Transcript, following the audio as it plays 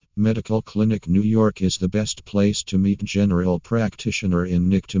Medical Clinic New York is the best place to meet general practitioner in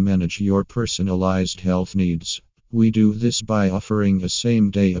NYC to manage your personalized health needs. We do this by offering a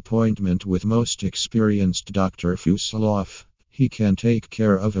same-day appointment with most experienced Dr. Fuslov. He can take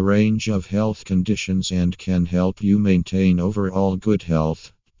care of a range of health conditions and can help you maintain overall good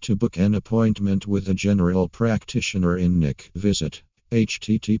health. To book an appointment with a general practitioner in NYC, visit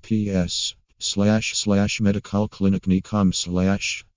https://medicalclinicnicom/